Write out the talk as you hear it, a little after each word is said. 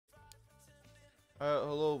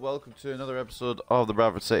Hello, welcome to another episode of the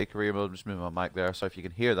Bradford City Career Mode. I'm just moving my mic there, so if you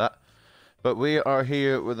can hear that. But we are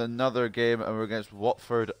here with another game, and we're against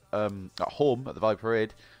Watford at home at the Valley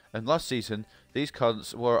Parade. And last season, these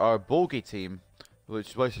cunts were our bogey team,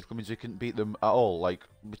 which basically means we couldn't beat them at all. Like,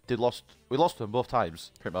 we lost to them both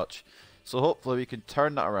times, pretty much. So hopefully we can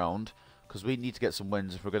turn that around, because we need to get some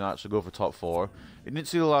wins if we're going to actually go for top 4. You didn't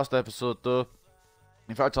see the last episode, though.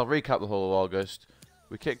 In fact, I'll recap the whole of August.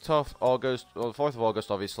 We kicked off August, well, the 4th of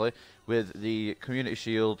August, obviously, with the Community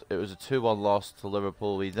Shield. It was a 2-1 loss to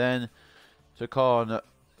Liverpool. We then took on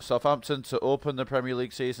Southampton to open the Premier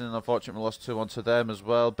League season, and unfortunately we lost 2-1 to them as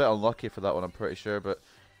well. Bit unlucky for that one, I'm pretty sure, but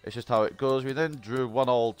it's just how it goes. We then drew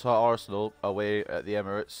 1-1 to Arsenal away at the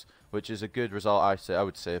Emirates, which is a good result, I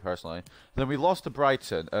would say, personally. Then we lost to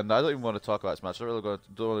Brighton, and I don't even want to talk about this match. I don't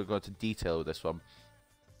really go into detail with this one.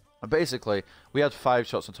 Basically, we had 5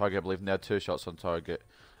 shots on target, I believe, and they had 2 shots on target.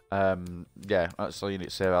 Yeah, that's all you need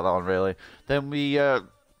to say about that one, really. Then we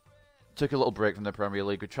took a little break from the Premier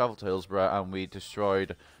League. We travelled to Hillsborough, and we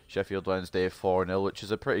destroyed Sheffield Wednesday 4-0, which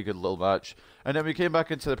is a pretty good little match. And then we came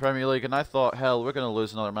back into the Premier League, and I thought, hell, we're going to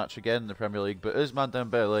lose another match again in the Premier League. But Ousmane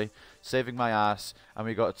Dembele saving my ass, and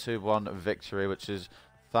we got a 2-1 victory, which is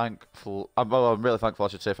thankful. Well, I'm really thankful, I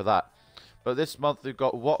should say, for that. But this month we've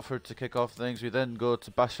got Watford to kick off things. We then go to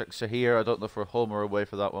Başakşehir. I don't know if we're home or away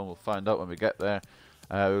for that one. We'll find out when we get there.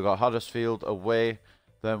 We've got Huddersfield away.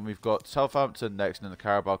 Then we've got Southampton next in the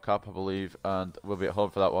Carabao Cup, I believe. And we'll be at home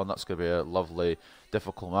for that one. That's going to be a lovely,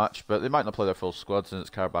 difficult match. But they might not play their full squad since it's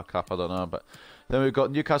Carabao Cup. I don't know. But then we've got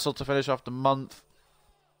Newcastle to finish off the month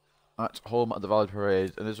at home at the Valley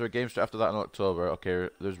Parade. And there's games after that in October. Okay,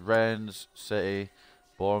 there's Rennes, City,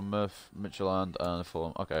 Bournemouth, Midtjylland, and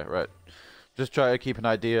Fulham. Okay, right. Just try to keep an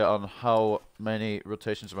idea on how many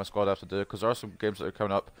rotations my squad have to do, because there are some games that are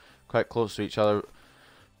coming up quite close to each other.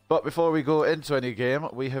 But before we go into any game,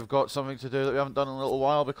 we have got something to do that we haven't done in a little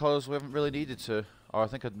while because we haven't really needed to. Or I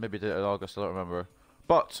think I maybe did it in August, I don't remember.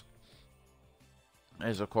 But,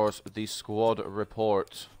 is of course the squad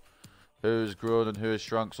report. Who's grown and who has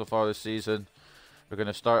shrunk so far this season. We're going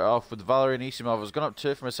to start off with Valery Anisimov. Has gone up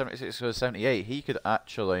 2 from a 76 to a 78. He could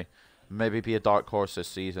actually maybe be a dark horse this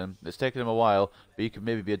season. It's taken him a while, but he could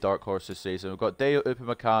maybe be a dark horse this season. We've got Deo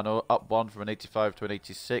Upamecano up 1 from an 85 to an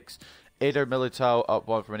 86. Eder Militao up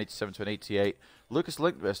 1 from an 87 to an 88. Lucas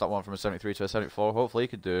Lindqvist up 1 from a 73 to a 74. Hopefully he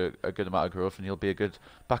could do a good amount of growth and he'll be a good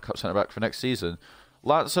backup centre-back for next season.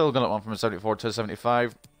 Lance Hill gone up 1 from a 74 to a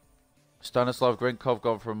 75. Stanislav Grinkov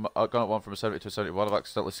gone up 1 from a 70 to a 71. I've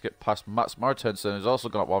accidentally skipped past Mats Martensen, who's also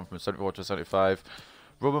gone up 1 from a 74 to a 75.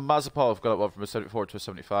 Roman Mazepov gone up 1 from a 74 to a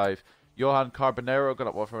 75. Johan Carbonero gone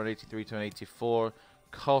up 1 from an 83 to an 84.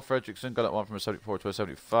 Carl Fredriksson gone up 1 from a 74 to a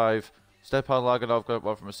 75. Stepan Laganov gone up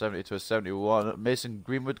 1 from a 70 to a 71. Mason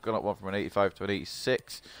Greenwood gone up 1 from an 85 to an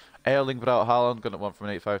 86. Erling Braut Haaland gone up 1 from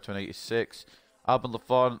an 85 to an 86. Alban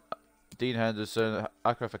Lafont, Dean Henderson,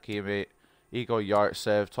 Akraf Hakimi, Igor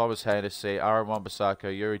Yartsev, Thomas Hennessy, Aaron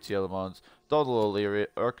Wan-Bissaka, Yuri Tielemans, Donald O'Leary,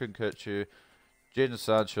 Erkan Kutchu, Jadon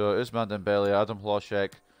Sancho, Ousmane Dembele, Adam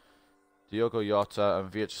Hlošek, Diogo Jota, and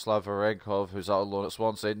Vyacheslav Varenkov, who's out on loan at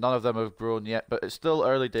Swansea. None of them have grown yet, but it's still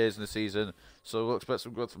early days in the season, so we'll expect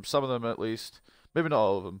some growth from some of them at least. Maybe not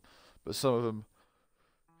all of them, but some of them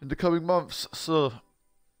in the coming months. So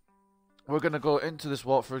we're going to go into this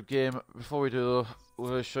Watford game. Before we do, we're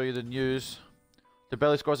going to show you the news.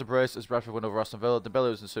 Dembele scores a brace as Bradford win over Aston Villa.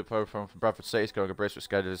 Dembele was in superb form from Bradford City, scoring a brace which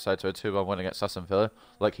scheduled his side to a 2-1 win against Aston Villa.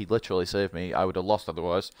 Like, he literally saved me. I would have lost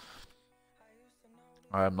otherwise.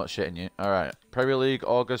 I'm not shitting you. Alright. Premier League,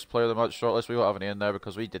 August, player of the match shortlist. We won't have any in there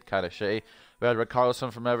because we did kind of shitty. We had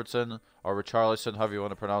Richarlison from Everton, or Richarlison, however you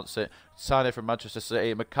want to pronounce it. Sane from Manchester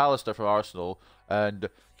City, McAllister from Arsenal, and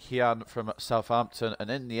Kian from Southampton. And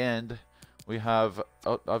in the end, we have...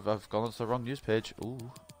 Oh, I've gone onto the wrong news page.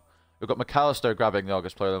 Ooh. We've got McAllister grabbing the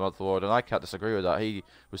August Player of the Month award, and I can't disagree with that. He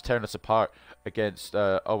was tearing us apart against,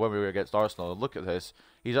 when we were against Arsenal. And look at this.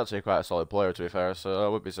 He's actually quite a solid player, to be fair, so I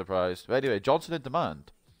wouldn't be surprised. But anyway, Johnson in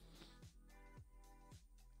demand.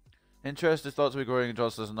 Interest is thought to be growing in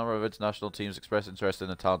Johnson as a number of international teams express interest in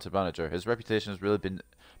the talented manager. His reputation has really been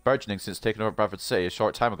burgeoning since taking over Bradford City a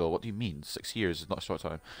short time ago. What do you mean? 6 years is not a short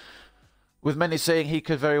time. With many saying he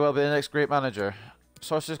could very well be the next great manager.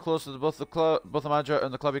 Sources close to both the manager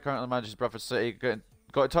and the club he currently manages, Bradford City,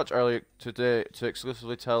 got in touch earlier today to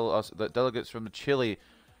exclusively tell us that delegates from the Chile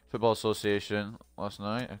Football Association last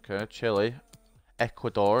night, okay, Chile,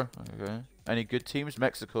 Ecuador, okay, any good teams,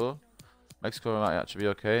 Mexico might actually be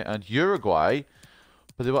okay, and Uruguay,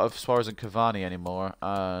 but they won't have Suarez and Cavani anymore,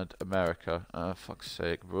 and America, fuck's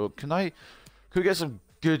sake, bro, can we get some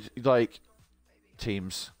good, like,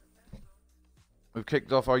 teams? We've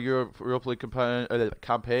kicked off our Europa League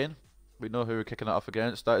campaign. We know who we're kicking it off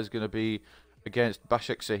against. That is going to be against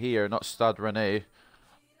Bashik Sahir, not Stade Rennais.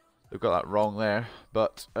 We've got that wrong there.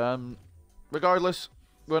 But regardless,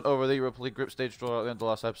 we went over the Europa League group stage draw at the end of the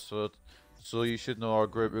last episode. So you should know our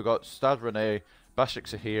group. We've got Stade Rennais, Bashik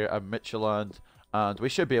Sahir and Midtjylland. And we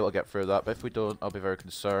should be able to get through that. But if we don't, I'll be very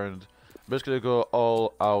concerned. I'm just going to go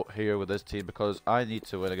all out here with this team because I need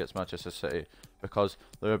to win against Manchester City. Because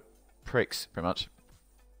they're pricks, pretty much.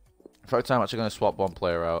 First time I'm actually going to swap one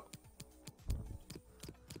player out.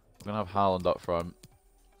 I'm going to have Haaland up front.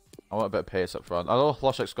 I want a bit of pace up front. I know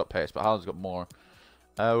Hlošek's got pace, but Haaland's got more.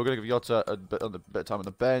 We're going to give Jota a bit of time on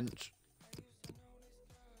the bench.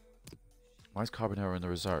 Why is Carbonero in the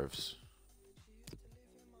reserves?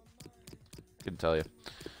 Couldn't tell you.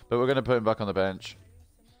 But we're going to put him back on the bench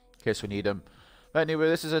in case we need him. But anyway,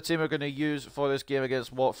 this is a team we're going to use for this game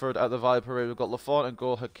against Watford at the Valley Parade. We've got Lafont and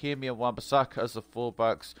goal, Hakimi and Wan-Bissaka as the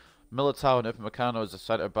fullbacks, Militao and Upamecano as the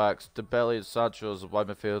centre-backs, Dembele and Sancho as the wide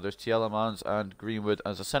midfielders, Tielemans and Greenwood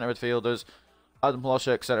as the centre midfielders, Adam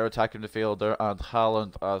Hlošek centre attacking midfielder, and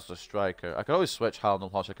Haaland as the striker. I could always switch Haaland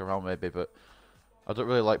and Hlošek around maybe, but I don't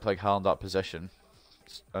really like playing Haaland that position.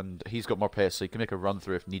 And he's got more pace, so he can make a run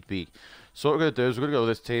through if need be. So what we're going to do is we're going to go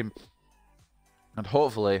with this team, and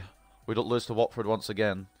hopefully we don't lose to Watford once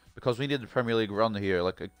again, because we need the Premier League run here,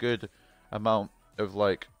 like a good amount of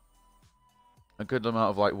wins,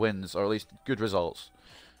 or at least good results,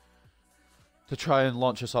 to try and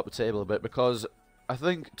launch us up the table a bit. Because I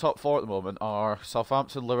think top four at the moment are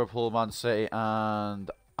Southampton, Liverpool, Man City, and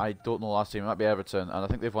I don't know the last team. It might be Everton, and I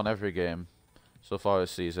think they've won every game so far this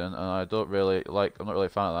season, and I'm not really a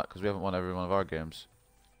fan of that because we haven't won every one of our games.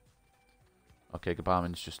 Okay,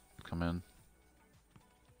 Gabamin's just come in.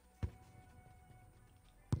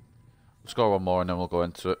 We'll score one more and then we'll go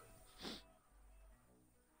into it.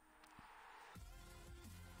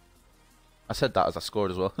 I said that as I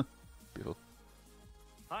scored as well. Beautiful.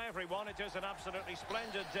 Hi everyone, it is an absolutely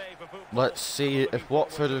splendid day for football. Let's see if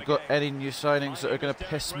Watford have got any new signings that are going to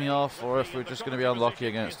piss me off, or if we're just going to be unlucky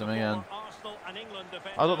against them again.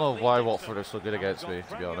 I don't know why Watford are so good against me,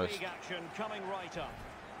 to be honest.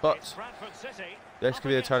 But this could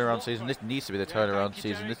be the turnaround season. This needs to be the turnaround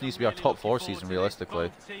season. This needs to be our top four season,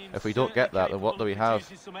 realistically. If we don't get that, then what do we have?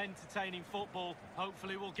 If you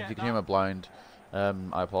can hear my blind,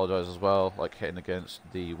 I apologise as well, like hitting against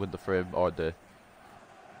the window frame, or the...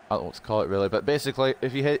 I don't know what to call it really, but basically,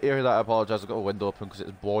 if you hear that, I apologise. I've got a window open because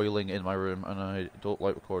it's boiling in my room, and I don't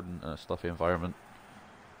like recording in a stuffy environment.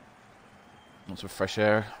 I want some fresh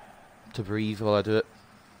air to breathe while I do it.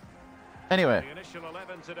 Anyway,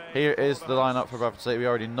 here is the lineup for Bradford City. We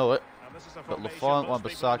already know it. But Lafont,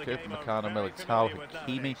 Wan-Bissaka, Upamecano, Militao,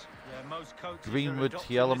 Hakimi, Greenwood,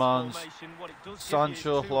 Tielemans,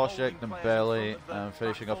 Sancho, Hlošek, Dembele, and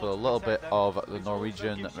finishing up with a little bit of the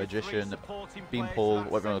Norwegian magician, Beanpole,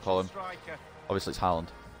 whatever you want to call him. Obviously it's Haaland.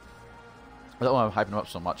 I don't know why I'm hyping him up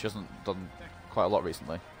so much. He hasn't done quite a lot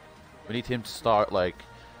recently. We need him to start like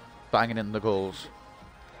banging in the goals.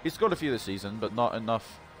 He's scored a few this season, but not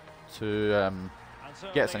enough to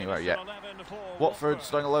get us anywhere yet. Watford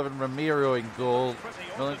starting 11, Ramiro in goal,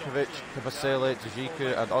 Milinkovic, Kabasele,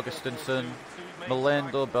 Tjiku and Augustinsson,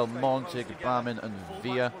 Melendo, Belmonte, Gbamin and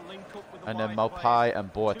Villa, and then Maupai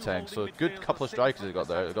and Boateng. So a good couple of strikers they've got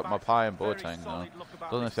there. They've got Maupai and Boateng now.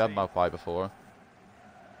 Don't know if they had Maupai before.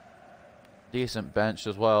 Decent bench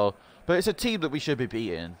as well. But it's a team that we should be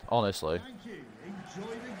beating, honestly.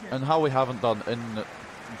 And how we haven't done in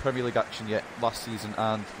Premier League action yet last season,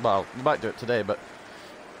 and, well, we might do it today, but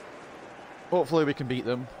hopefully we can beat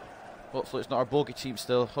them. Hopefully it's not our bogey team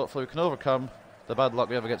still. Hopefully we can overcome the bad luck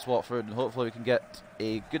we have against Watford, and hopefully we can get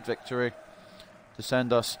a good victory to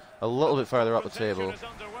send us a little bit further up the table.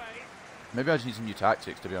 Maybe I just need some new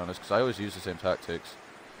tactics, to be honest, because I always use the same tactics.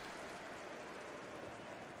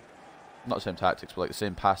 Not the same tactics, but like the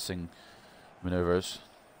same passing manoeuvres.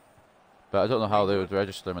 But I don't know how they would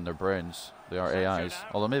register them in their brains. They are AIs.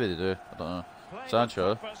 Although maybe they do. I don't know.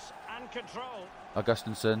 Sancho.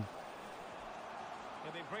 Augustinsson.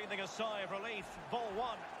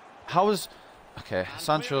 How is... Okay,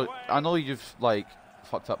 Sancho, I know you've, like,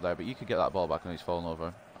 fucked up there, but you could get that ball back when he's fallen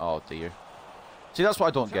over. Oh, dear. See, that's what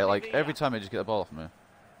I don't get. Like, every time I just get the ball off me.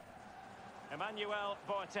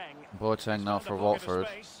 Boateng now for Watford.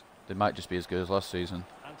 They might just be as good as last season.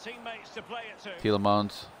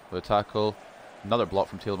 Tielemans with a tackle. Another block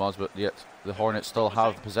from Tielemans, but yet the Hornets still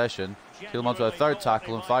have possession. Tielemans with a third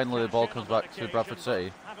tackle, and finally the ball comes back to Bradford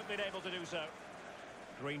City.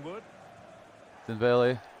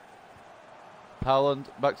 Dembele. Haaland,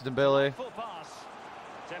 back to Dembele.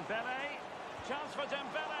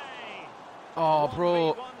 Oh,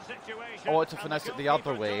 bro. I wanted to finesse it the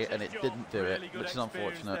other way, and it didn't do it, which is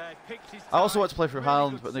unfortunate. I also wanted to play through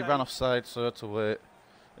Haaland, but they ran offside, so I had to wait.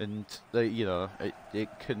 And, you know, it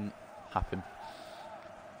couldn't happen.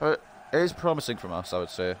 But it is promising from us, I would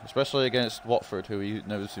say. Especially against Watford, who we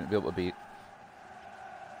never seem to be able to beat.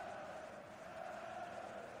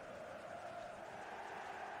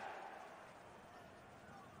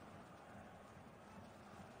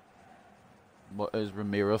 What is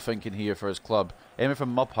Ramiro thinking here for his club? Aiming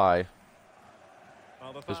from up high.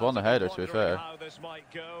 There's one ahead, to be fair. And, it's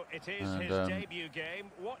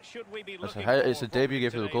a debut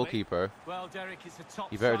game for the goalkeeper.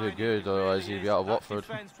 He better do good, otherwise he'll be out of Watford.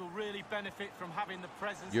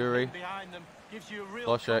 Yuri.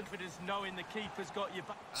 Loshek.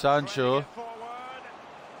 Sancho.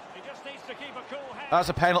 That's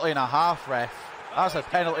a penalty and a half, ref. That's a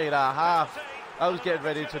penalty and a half. I was getting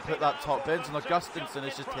ready to put that top bins, and Augustinson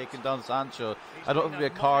is just taking down Sancho. I don't think there'll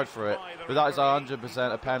be a card for it, but that is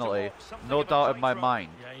 100% a penalty. No doubt in my mind.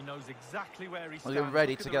 Yeah, he knows exactly where he's I was getting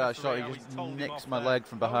ready to get that shot. He just nicks my leg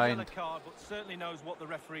from behind. Certainly knows what the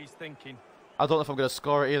referee's thinking. I don't know if I'm going to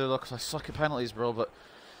score it either, though, because I suck at penalties, bro, but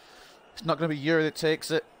it's not going to be Yuri that takes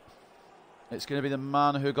it. It's going to be the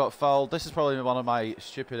man who got fouled. This is probably one of my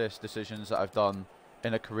stupidest decisions that I've done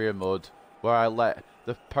in a career mode, where I let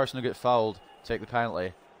the person who got fouled take the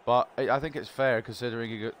penalty, but I think it's fair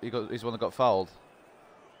considering he's the one that got fouled.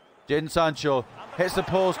 Jadon Sancho hits the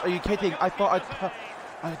post. Are you kidding? I thought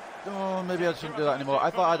oh, maybe I shouldn't do that anymore.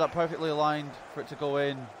 I thought I had that perfectly aligned for it to go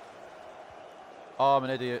in. Oh, I'm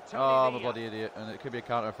an idiot. Oh, I'm a bloody idiot, and it could be a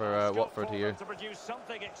counter for Watford here.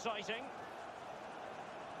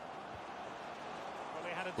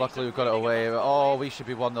 Luckily we've got it away. Oh, we should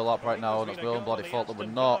be 1-0 up right now, and it's my own bloody fault that we're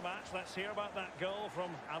not. I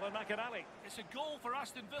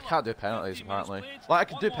can't do penalties apparently. Like, I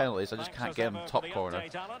can do penalties, I just can't get them top corner,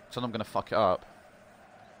 so I'm going to fuck it up.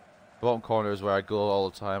 The bottom corner is where I go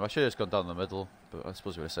all the time. I should have just gone down the middle, but I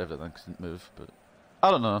suppose we would have saved it then because it didn't move. But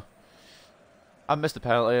I don't know. I missed the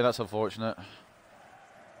penalty, and that's unfortunate. I think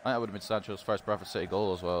that would have been Sancho's first Bradford City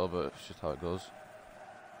goal as well, but it's just how it goes.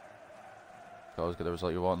 Always get the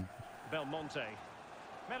result you want. Maybe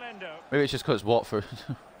it's just because it's Watford.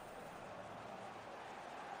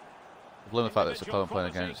 Blame the fact that it's a club I'm playing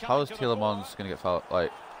against. How is Tielemans going to get fouled? Like,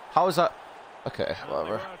 how is that? Okay,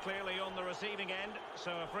 whatever.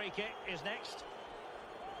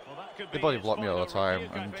 They bloody block me all the time,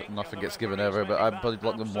 and nothing gets given ever. But I bloody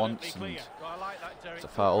blocked them once, and it's a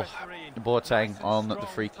foul. Boateng on the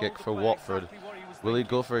free kick for Watford. Will he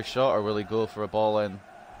go for a shot or will he go for a ball in?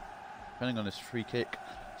 Depending on his free kick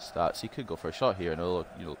stats, he could go for a shot here. No,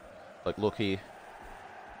 you know, like low-key.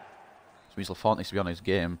 Which means Lafont needs to be on his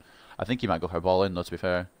game. I think he might go for a ball in, though, to be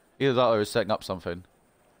fair. Either that or he's setting up something.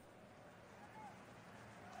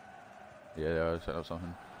 Yeah, they are setting up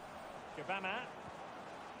something.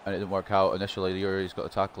 And it didn't work out initially. Yuri's got to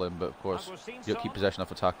tackle him, but of course, you don't keep possession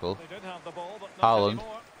off a tackle. Haaland.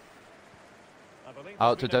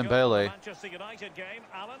 Out to Dembele. It's a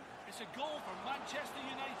goal from Manchester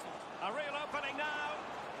United. A real opening now.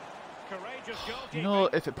 Courageous goalkeeping. You know,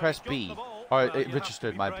 if it pressed B, or it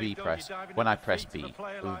registered my B press when I pressed B, it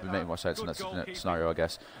would be making more sense in that scenario, I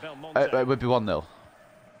guess. It would be 1-0.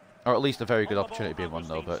 Or at least a very good opportunity being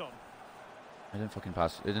 1-0, but it didn't fucking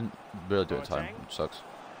pass. It didn't really do it in time, which sucks.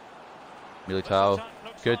 Militao,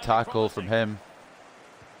 good tackle from him.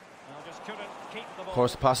 Of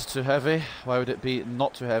course, the pass is too heavy. Why would it be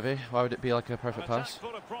not too heavy? Why would it be like a perfect pass?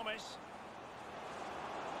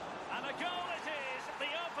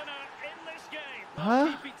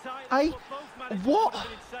 Huh? What?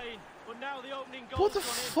 What the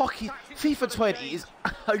fuck? FIFA 20 is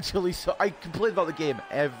actually so... I complain about the game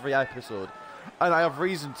every episode, and I have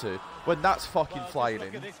reason to, when that's fucking flying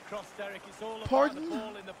in. Pardon?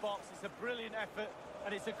 It's a brilliant effort,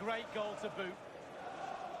 and it's a great goal to boot.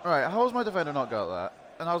 Alright, how has my defender not got that?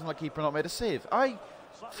 And how has my keeper not made a save? I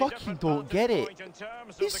fucking don't get it.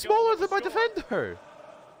 He's smaller than my defender.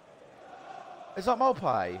 Is that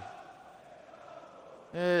Malpai?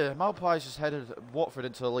 Yeah, Malpai's just headed Watford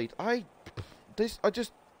into the lead. I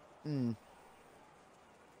don't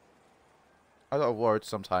have words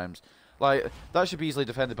sometimes. Like, that should be easily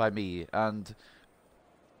defended by me, and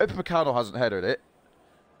Upamecano hasn't headed it.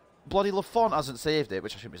 Bloody Lafont hasn't saved it,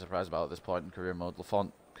 which I shouldn't be surprised about at this point in career mode.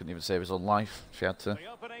 Lafont couldn't even save his own life if he had to.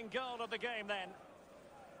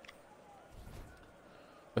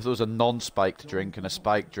 If there was a non-spiked drink and a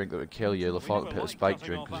spiked drink that would kill you, Lafont would put a spiked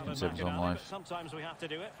drink because he can save his own life.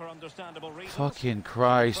 Fucking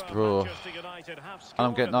Christ, bro.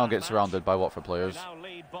 And I'm getting surrounded by Watford players.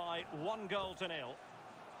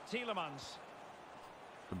 Tielemans.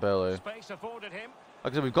 Dembele. Space afforded him.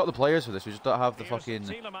 Like I said, we've got the players for this. We just don't have the Here's fucking.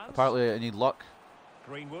 Tielemans. Apparently, I need luck.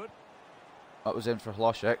 Greenwood. That was in for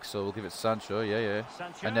Hlošek, so we'll give it to Sancho. Yeah, yeah.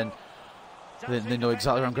 Sancho. And then they know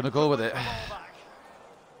exactly where I'm going to go with it.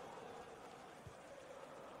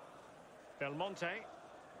 Belmonte.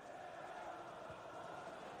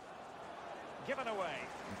 Given away.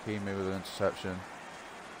 Kimi with an interception.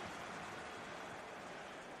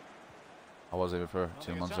 I was aiming for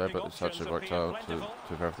 2 months there, but the touch had worked out to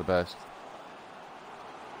be for the best.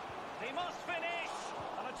 He must finish.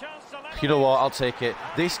 And a chance to level You know it. what? I'll take it.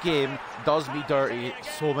 This game does me dirty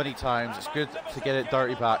so many times. It's good to get it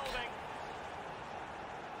dirty back.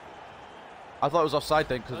 I thought it was offside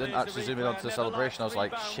then because I didn't actually zoom in onto the celebration. I was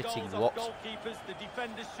like, shitting what?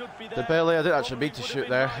 Dembele, I didn't actually mean to shoot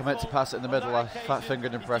there. I meant to pass it in the middle. I fat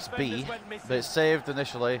fingered and pressed B, but it's saved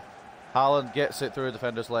initially. Haaland gets it through a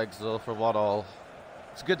defender's legs though for 1-1.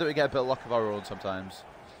 It's good that we get a bit of luck of our own sometimes.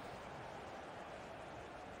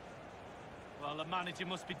 Well, the manager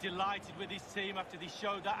must be delighted with his team after they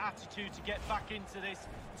showed that attitude to get back into this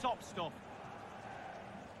top stuff.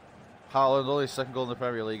 Haaland, only his second goal in the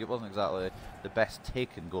Premier League. It wasn't exactly the best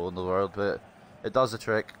taken goal in the world, but it does the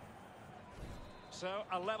trick. So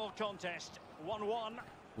a level contest, 1-1.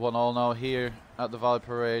 1-1 now here at the Valley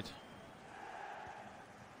Parade.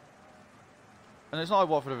 And it's not like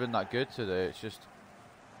Watford have been that good today. It's just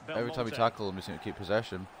every time we tackle them, we seem to keep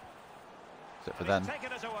possession. Except for then.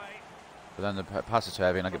 But then the pass is too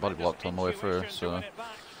heavy and I get body blocked on the way through. So.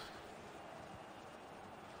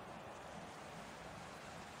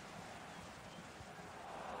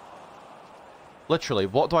 Literally,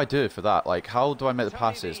 what do I do for that? Like, how do I make the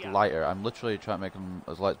passes lighter? I'm literally trying to make them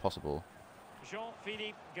as light as possible.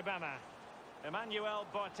 Jean-Philippe Gabana. Emmanuel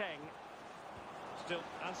Boateng. Still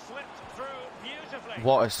and slipped through beautifully.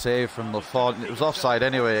 What a save from Lafont. It was offside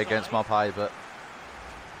anyway against Mapai, but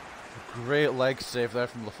great leg save there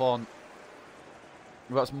from Lafont.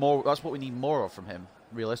 That's what we need more of from him,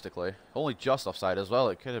 realistically. Only just offside as well.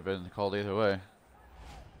 It could have been called either way.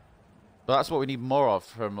 But that's what we need more of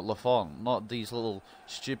from Lafont, not these little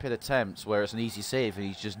stupid attempts where it's an easy save and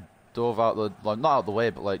he's just dove out the, like, not out the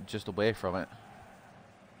way, but like just away from it.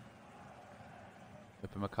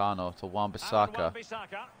 Upamecano to Wan-Bissaka.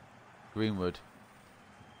 Greenwood.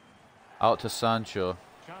 Out to Sancho.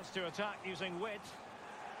 Chance to attack using width.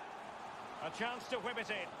 A chance to whip it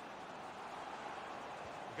in.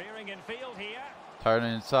 Veering in field here.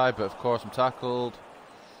 Turning inside, but of course I'm tackled.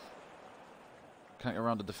 Can't get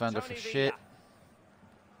around the defender for shit.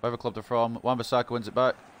 Whoever club they're from. Wan-Bissaka wins it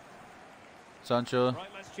back. Sancho. Right,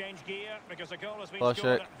 let's change gear because a goal has been Flash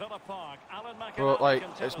scored it. at Villa Park. Alan Bro, McInerney like,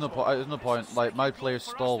 can tell it's us no more. there's no point. Like, my players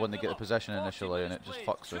stall when they get the possession initially, and it just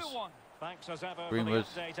fucks us. Thanks as ever Greenwood.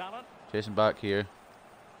 for the update, Alan. Chasing back here.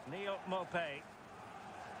 Neil Mopay.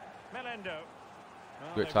 Melendo.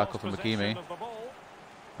 Well, Great they've tackle lost from possession Hakimi. of the ball.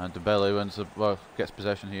 And Dembele wins the, well, gets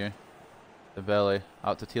possession here. Dembele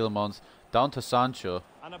out to Tielemans. Down to Sancho.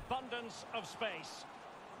 An abundance of space.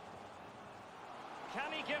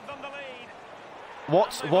 Can he give them the lead?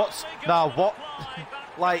 What's now what?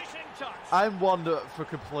 Like, Finishing touch. I'm one for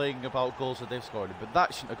complaining about goals that they've scored, but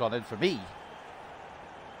that shouldn't have gone in for me.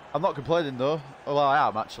 I'm not complaining though. Well, I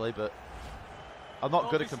am actually, but I'm not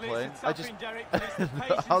good at complaining. I just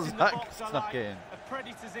how's that snuck in? A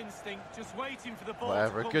predator's instinct, just waiting for the ball.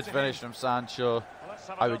 Whatever. To Good come finish to him. from Sancho. Let's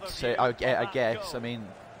have I would another say. view I of that guess. goal. I mean,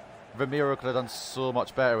 Ramiro could have done so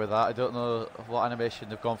much better with that. I don't know what animation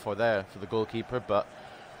they've gone for there for the goalkeeper, but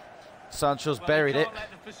Sancho's Well, buried you it. can't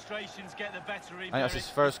let the frustrations get the better of him, I think that's his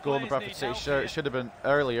Derek. first goal in the Players Bradford need City help shirt. here. It should have been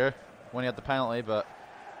earlier when he had the penalty, but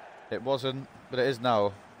it wasn't. But it is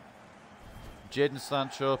now. Jadon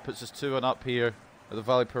Sancho puts us 2-1 up here at the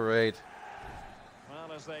Valley Parade.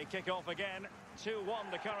 Well, as they kick off again, 2-1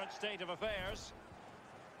 the current state of affairs.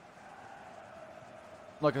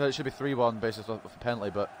 Like I said, it should be 3-1 based off the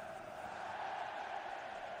penalty, but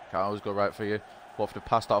can't always go right for you. Watford have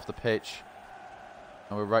passed that off the pitch,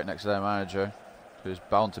 and we're right next to their manager, who's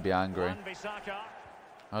bound to be angry. Wan-Bissaka.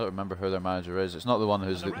 I don't remember who their manager is. It's not the one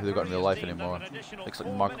who they've got in real life anymore. Looks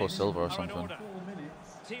like Marco Silva or something.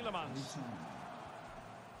 Tielemans.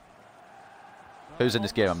 Who's in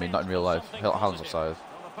this game? I mean, not in real life. Haaland's offside,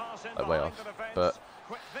 like way off. But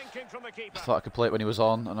Quick thinking from the I keeper. thought I could play it when he was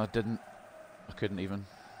on, and I didn't. I couldn't even.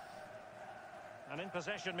 And in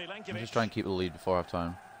possession, I'm Milenkovic. just trying to keep the lead before half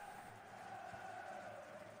time.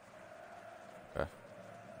 Okay.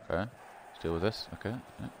 Okay. Let's deal with this. Okay.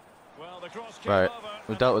 Yeah. Well, the cross came Right. over,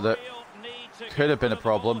 We and dealt with a it. real need to Could have get been a rid of the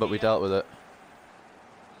ball problem, but we here. dealt with it.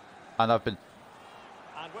 And I've been.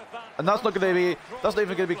 And with that, And that's not going to be, that's not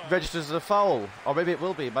even going to be registered as a foul. Or maybe it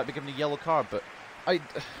will be, it might be given a yellow card, but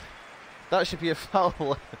that should be a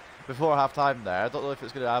foul before half-time there. I don't know if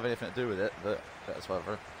it's going to have anything to do with it, but that's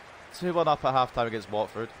whatever. 2-1 up at half-time against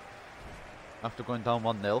Watford. After going down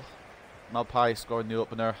 1-0. Malpai scoring the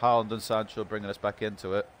opener, Haaland and Sancho bringing us back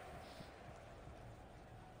into it.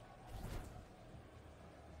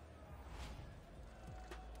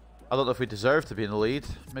 I don't know if we deserve to be in the lead.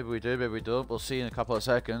 Maybe we do, maybe we don't. We'll see in a couple of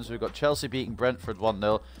seconds. We've got Chelsea beating Brentford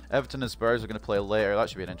 1-0. Everton and Spurs are going to play later. That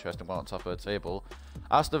should be an interesting one on top of the table.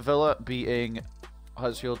 Aston Villa beating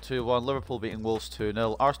Huddersfield 2-1. Liverpool beating Wolves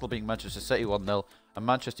 2-0. Arsenal beating Manchester City 1-0. And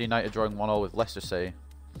Manchester United drawing 1-0 with Leicester City.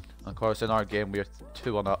 And of course, in our game, we are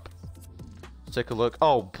 2-1 up. Let's take a look.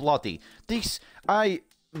 Oh, bloody. This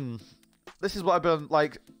is what I've been,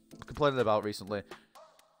 like, complaining about recently.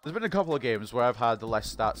 There's been a couple of games where I've had the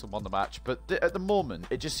less stats and won the match, but at the moment,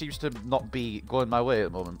 it just seems to not be going my way at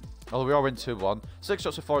the moment. Although we are in 2-1. 6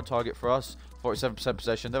 shots for on target for us, 47%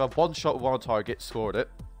 possession. They have 1 shot with 1 on target, scored it.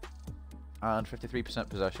 And 53%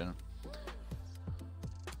 possession.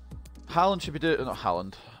 Haaland should be doing... Not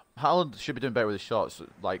Haaland. Haaland should be doing better with his shots.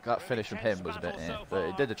 Like, that finish from him was a bit but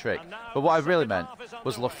it did the trick. But what I really meant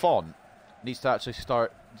was Lafont needs to actually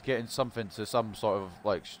start getting something to some sort of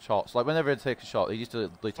like shots. Like whenever he takes a shot, he used to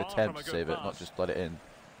at least attempt to save it, not just let it in.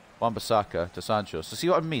 Wan-Bissaka to Sancho. So see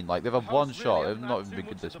what I mean? Like they've had 1 shot, they've not even been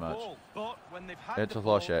good this match. Into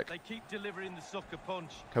Hlošek.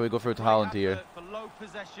 Can we go through to Haaland here?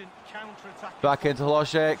 Back into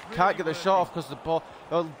Hlošek. Can't get the shot off because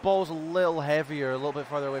the ball's a little heavier, a little bit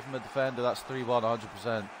further away from the defender. That's 3-1,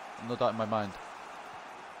 100%. No doubt in my mind.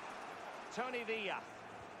 Tony Villa.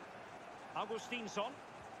 Augustinsson.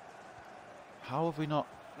 How have we not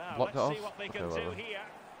blocked it off? Okay, whatever. Here.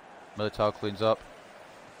 Militao cleans up.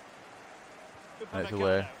 Out the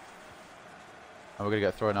way. And we're going to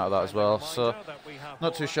get thrown out of that as well. So,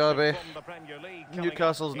 not too shabby.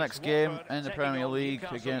 Newcastle's next game in the Premier League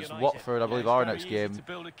against Watford. I believe our next game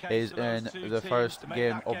is in the first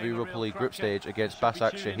game of the Europa League group stage against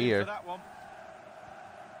Basak Shahir. Well,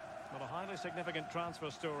 a highly significant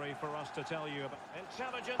transfer story for us to tell you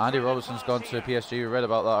about. Andy Robertson's gone to PSG. We read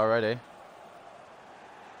about that already.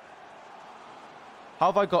 How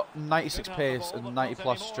have I got 96 pace and 90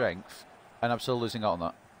 plus strength, and I'm still losing out on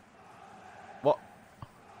that? What?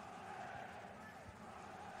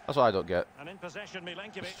 That's what I don't get.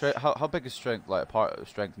 How big is strength, like a part of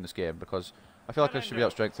strength in this game? Because I feel like I should be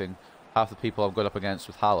out-strengthening half the people I'm going up against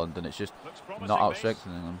with Haaland, and it's just not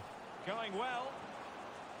out-strengthening them. Going well.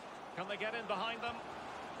 Can they get in behind them?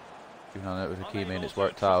 Even on it with Hakimi, and it's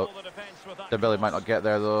worked out. Dembele might not get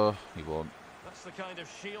there though. He won't. That's the kind of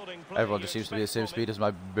shielding play. Everyone just seems to be the same speed as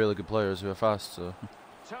my really good players who are fast. So.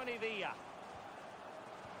 Tony Villa.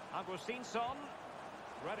 Augustinsson.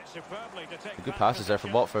 Read it superbly to take good passes there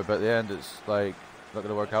from Watford, but at the end it's like not going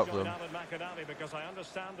to work out for them. Because I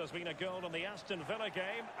understand there's been a goal in the Aston Villa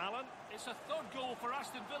game. Alan, it's a 3rd goal for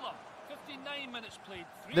Aston Villa. 59 minutes played.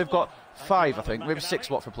 They've got 5, I think. We have 6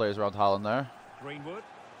 Watford players around Haaland there. Greenwood.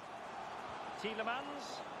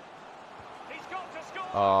 Tielemans. He's got to score.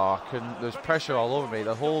 Oh, there's pressure all over me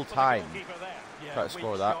the whole time. Try to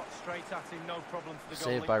score that.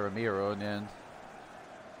 Saved by Ramiro in the end.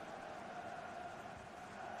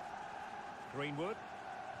 Greenwood.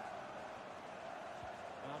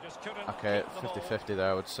 Okay, 50-50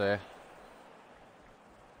 there, I would say.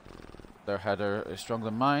 Their header is stronger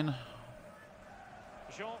than mine.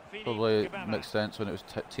 Probably makes sense when it was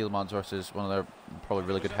Tielemans versus one of their probably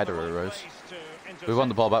really good headerers. We won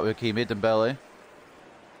the ball back with Hakimi, Dembele.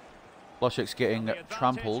 Hlošek's getting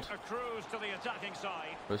trampled.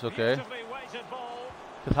 But it's okay.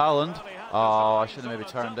 With Haaland. Oh, I should have maybe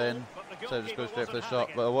turned in. So just go straight for the shot.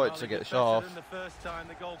 But I wanted to get the shot off.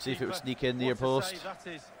 See if it would sneak in near post.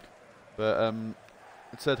 But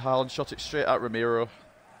instead Haaland shot it straight at Ramiro.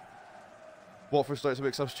 Watford starts to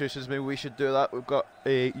make substitutions. Maybe we should do that. We've got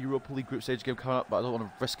a Europa League group stage game coming up, but I don't want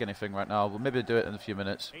to risk anything right now. We'll maybe do it in a few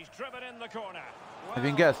minutes. If we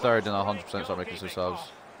can get a 3rd, then I'll 100% start making some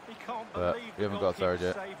subs. But we haven't got a 3rd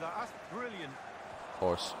yet.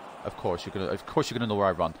 Of course, you're gonna know where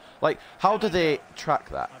I run. Like, how do they track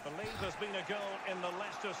that? I believe there's been a goal in the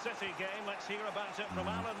Leicester City game. Let's hear about it from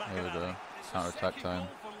Alan McAnally. Here we go. Counter-attack time.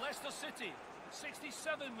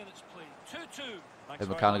 67 minutes played. 2-2. His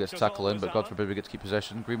McAnally gets tackle in, but God forbid we get to keep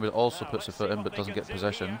possession. Greenwood also puts a foot in, but doesn't get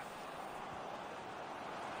possession.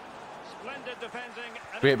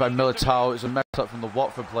 Created by Militao. It's a mess up from the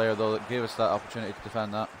Watford player, though, that gave us that opportunity to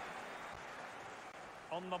defend that.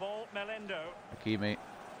 On the ball, Melendo. Hakimi.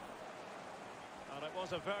 And it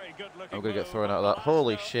was a very good looking. I'm going to get thrown out of that.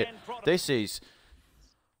 Holy shit. This is...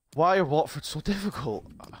 Why are Watford so difficult?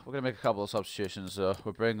 We're going to make a couple of substitutions. We'll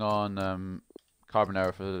bring on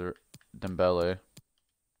Carbonero for Dembele.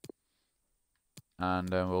 And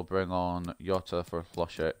then we'll bring on Jota for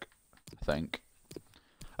Hlošek, I think.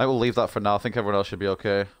 I will leave that for now. I think everyone else should be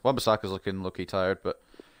okay. Wan-Bissaka's looking low-key tired, but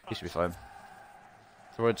he should be fine.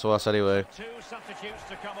 Throw it to us anyway.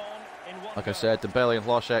 Like I said, Dembele and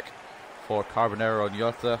Hlošek for Carbonero and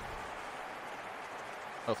Jota.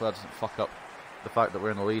 Hopefully that doesn't fuck up the fact that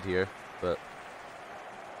we're in the lead here, but...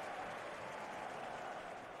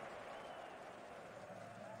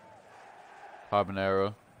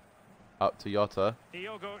 Carbonero up to Jota.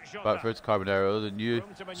 Bradford, Carbonero. The new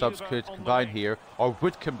subs could combine here, or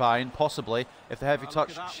would combine possibly if the heavy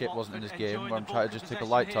touch shit wasn't in this game, where I'm trying to just take a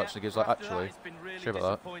light touch that gives like actually. Sure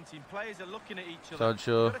about that.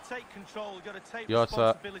 Sancho,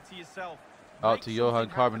 Jota, out to Johan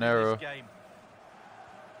Carbonero.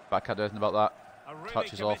 But I can't do anything about that.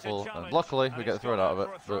 Touch is awful, and luckily we get the throw out of it.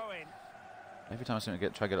 But every time I seem to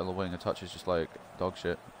try to get it on the wing, a touch is just like dog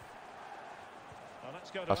shit.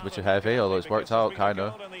 That's a bit too heavy, although it's worked out,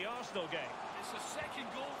 kinda.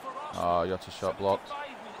 Oh, Jota's shot blocked,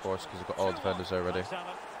 of course, because we've got all defenders there already.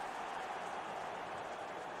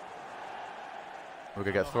 We're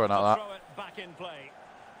gonna get thrown out of that.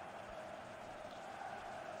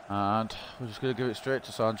 And we're just gonna give it straight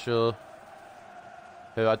to Sancho,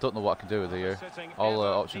 who I don't know what I can do with here. All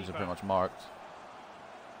options are pretty much marked.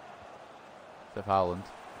 Except Haaland.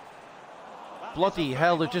 Bloody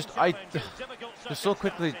hell! They're just they're so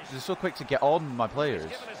quick to get on my players.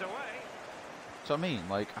 So I mean,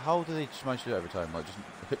 like, how do they just manage to do it every time? Like, just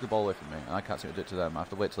hit the ball away from me, and I can't seem to do it to them. I have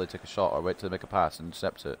to wait till they take a shot, or wait till they make a pass and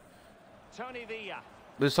intercept it.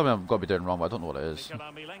 There's something I've got to be doing wrong, but I don't know what it is.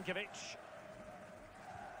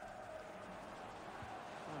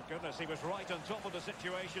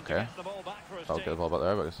 Okay. I'll get the ball back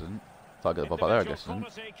there, but I guess it isn't. I'll get the ball back there, I guess it isn't.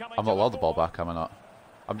 I'm not allowed the ball back, am I not?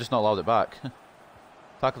 I'm just not allowed it back.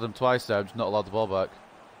 Tackled him twice there, I'm just not allowed the ball back.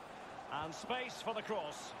 And space for the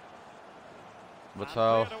cross.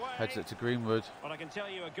 Matau heads it to Greenwood. Well, I can tell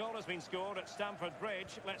you a goal has been scored at Stamford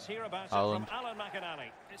Bridge. Let's hear about it from Alan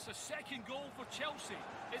McInally. It's a second goal for Chelsea.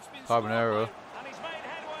 It's been Carbonero. And he's made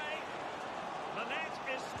headway. The net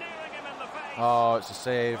is staring him in the face. Oh, it's a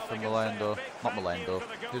save from Melendo. Not Melendo.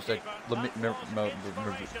 Who's like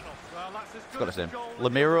forgot his name.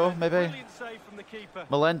 Lamiro, maybe?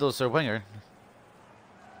 Melendo's their winger.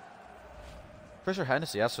 Pretty sure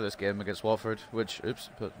Hennessy asked for this game against Watford, which, oops,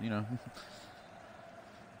 but, you know.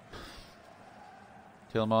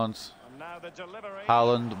 Tielemans.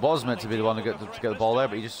 Haaland was meant to be the one to get the ball there,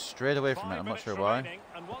 but he just strayed away from it. I'm not sure why.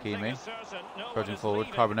 Hakimi. Urging forward.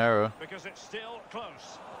 Carbonero.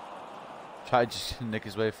 Tried to just nick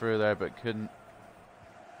his way through there, but couldn't.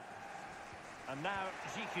 And now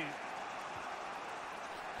GQ.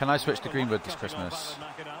 Can I switch to Greenwood this Christmas?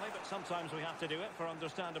 But sometimes we have to do it for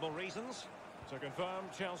understandable reasons. To confirm,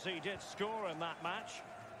 Chelsea did score in that match,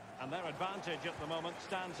 and their advantage at the moment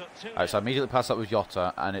stands at 2. Alright, so I immediately pass that with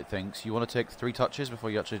Jota, and it thinks, you want to take 3 touches before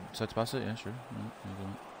you actually decide to pass it? Yeah, sure.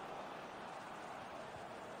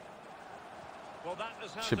 Well,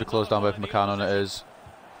 should be closed down by McCann, and it is.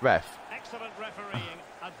 Ref. Excellent refereeing.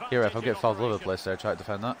 Here, ref, I'm getting fouled all over the place there, try to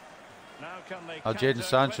defend that. Now Jadon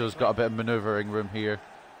Sancho's got a bit of manoeuvring room here.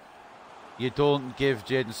 You don't give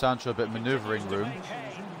Jadon Sancho a bit of manoeuvring room.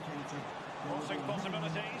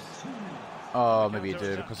 Oh, maybe you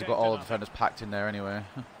do, because you've got all the defenders packed in there anyway.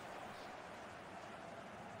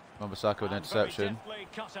 Wan-Bissaka with an interception.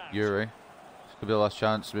 Yuri. This could be the last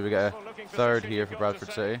chance. Maybe get a third here for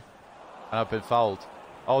Bradford City. And I've been fouled.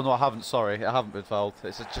 Oh no, I haven't, sorry. I haven't been fouled.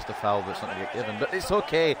 It's just a foul that's not going to get given. But it's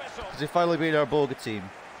okay, because they finally beat our bogey team.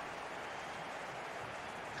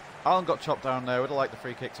 Alan got chopped down there. Would have liked the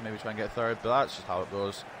free kick to maybe try and get a third, but that's just how it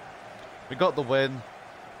goes. We got the win.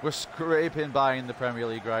 We're scraping by in the Premier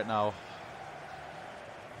League right now.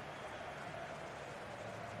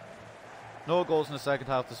 No goals in the second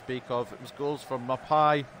half to speak of. It was goals from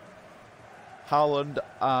Mapai, Haaland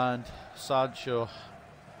and Sancho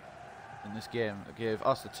in this game that gave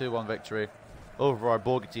us the 2-1 victory over our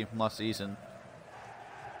bogey team from last season.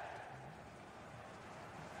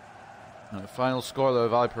 And the final score though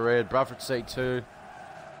of Valley Parade, Bradford City 2,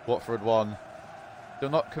 Watford 1. They're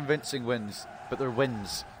not convincing wins, but they're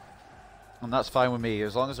wins. And that's fine with me,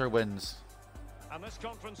 as long as they're wins. And this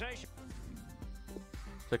confrontation.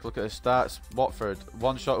 Take a look at his stats. Watford,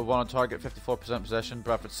 1 shot with 1 on target, 54% possession.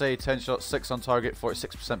 Bradford City, 10 shots, 6 on target,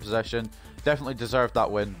 46% possession. Definitely deserved that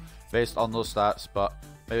win based on those stats, but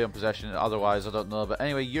maybe on possession otherwise, I don't know. But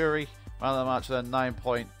anyway, Yuri, man of the match then,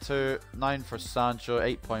 9.2, 9 for Sancho,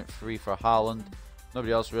 8.3 for Haaland.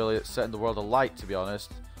 Nobody else really setting the world alight, to be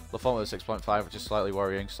honest. Lafont with a 6.5, which is slightly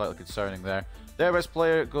worrying, slightly concerning there. Their best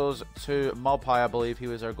player goes to Malpai, I believe. He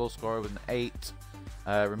was our goal scorer with an 8.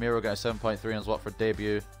 Ramiro got a 7.3 on his Watford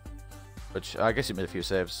debut, which I guess he made a few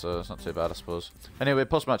saves, so it's not too bad, I suppose. Anyway,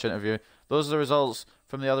 post-match interview. Those are the results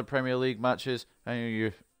from the other Premier League matches. Any of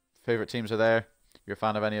your favourite teams are there. You're a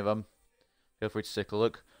fan of any of them, feel free to take a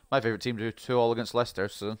look. My favourite team do 2-2 against Leicester,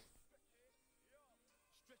 so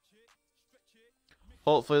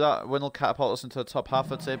hopefully that win will catapult us into the top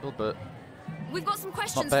half of the table, but we've got some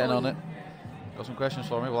questions. Not betting on it. Got some questions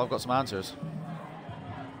for me? Well, I've got some answers.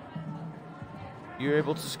 You were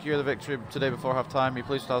able to secure the victory today before half time. You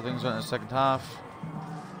pleased with how things went in the second half?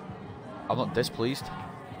 I'm not displeased.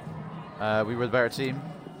 We were the better team.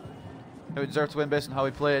 We deserved to win based on how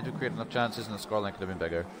we played. We created enough chances and the scoreline could have been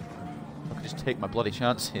bigger. I could just take my bloody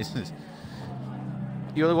chances.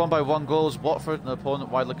 You only won by 1 goal. Is Watford, an opponent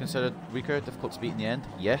widely considered weaker, difficult to beat in the end?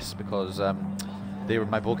 Yes, because they were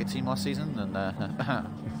my bogey team last season, and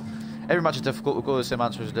every match is difficult. We'll go with the same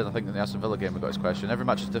answer as we did, I think, in the Aston Villa game. We got his question. Every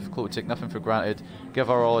match is difficult. We take nothing for granted. Give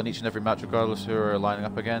our all in each and every match, regardless who we're lining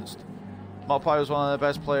up against. Malpai was one of the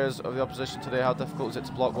best players of the opposition today. How difficult was it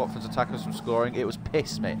to block Watford's attackers from scoring? It was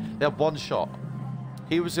piss, mate. They had 1 shot.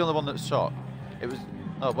 He was the only one that shot. It was...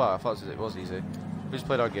 Oh, wow, I thought it was easy. We just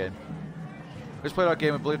played our game. We just played our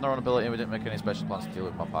game, we believed in our own ability, and we didn't make any special plans to deal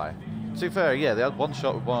with Malpai. To be fair, yeah, they had 1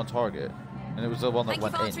 shot with 1 on target, and it was the one that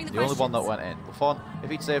went in. The only one that went in. Lafont, if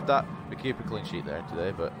he'd saved that, we keep a clean sheet there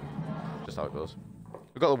today, but just how it goes.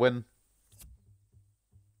 We got the win.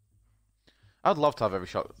 I'd love to have every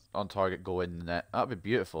shot on target go in the net. That'd be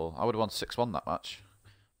beautiful. I would have won 6-1 that match,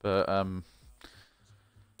 but thought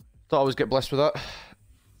I always get blessed with that.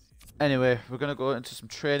 Anyway, we're going to go into some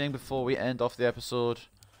training before we end off the episode.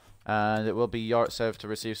 And it will be Yartsev to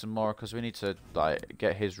receive some more, because we need to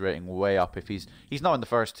get his rating way up. If he's not in the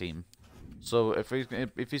first team, so if he's going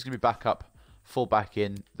to be back up, full back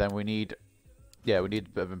in, then we need a bit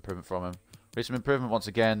of improvement from him. We need some improvement once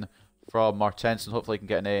again from Martensen. Hopefully he can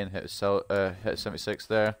get an A and hit 76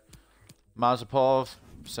 there. Mazepov,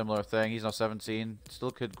 similar thing. He's now 17.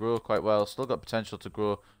 Still could grow quite well. Still got potential to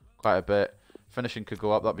grow quite a bit. Finishing could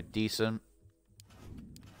go up. That'd be decent.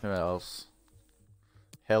 Who else?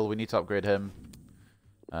 Hill, we need to upgrade him.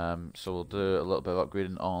 So we'll do a little bit of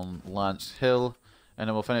upgrading on Lance Hill. And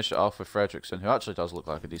then we'll finish it off with Fredrickson, who actually does look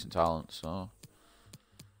like a decent talent. So,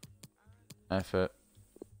 effort.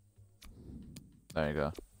 There you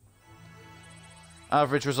go.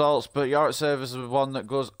 Average results, but Yartsev is the one that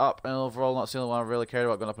goes up in overall. That's the only one I really cared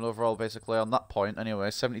about going up in overall, basically, on that point. Anyway,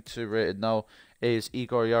 72 rated now is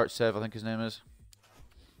Igor Yartsev, I think his name is.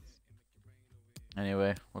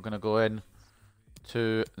 Anyway, we're going to go in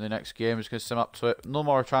to the next game. Just going to sim up to it. No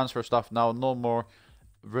more transfer stuff now. No more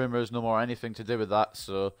rumours. No more anything to do with that.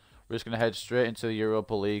 So we're just going to head straight into the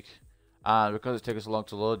Europa League. And because it's taken us so long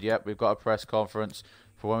to load, yep, we've got a press conference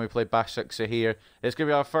for when we play Başakşehir here. It's going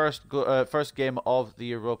to be our first game of the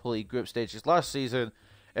Europa League group stages. Last season,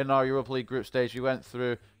 in our Europa League group stage, we went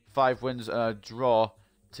through 5 wins and a draw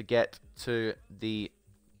to get to the...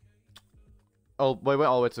 Oh, we went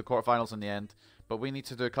all the way to the quarterfinals in the end. But we need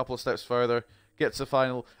to do a couple of steps further, get to the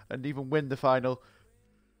final, and even win the final.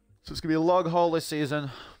 So it's going to be a long haul this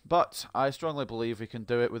season. But I strongly believe we can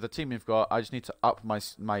do it with the team we've got. I just need to up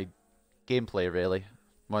my gameplay, really,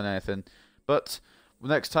 more than anything. But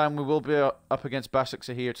next time we will be up against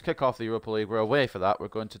Başakşehir to kick off the Europa League. We're away for that. We're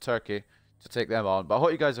going to Turkey to take them on. But I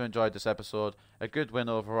hope you guys have enjoyed this episode. A good win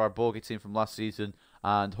over our bogey team from last season.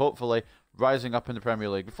 And hopefully rising up in the Premier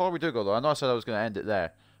League. Before we do go, though, I know I said I was going to end it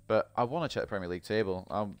there. But I want to check the Premier League table.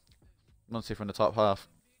 I want to see from the top half.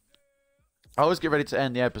 I always get ready to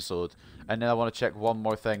end the episode. And then I want to check one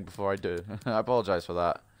more thing before I do. I apologise for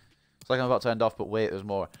that. It's like I'm about to end off, but wait, there's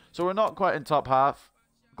more. So we're not quite in top half.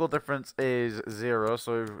 Goal difference is 0,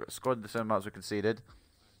 so we've scored the same amount as we conceded.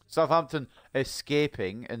 Southampton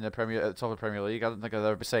escaping in the at the top of the Premier League. I don't think I'd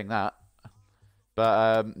ever be saying that.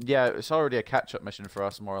 But yeah, it's already a catch-up mission for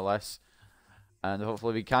us, more or less. And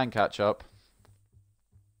hopefully we can catch up.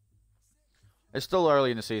 It's still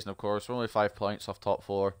early in the season, of course. We're only 5 points off top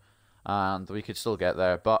 4. And we could still get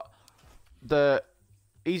there. But the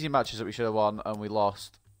easy matches that we should have won and we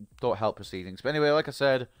lost don't help proceedings. But anyway, like I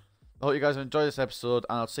said, I hope you guys have enjoyed this episode,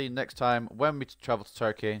 and I'll see you next time when we travel to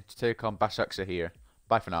Turkey to take on Başakşehir.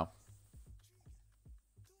 Bye for now.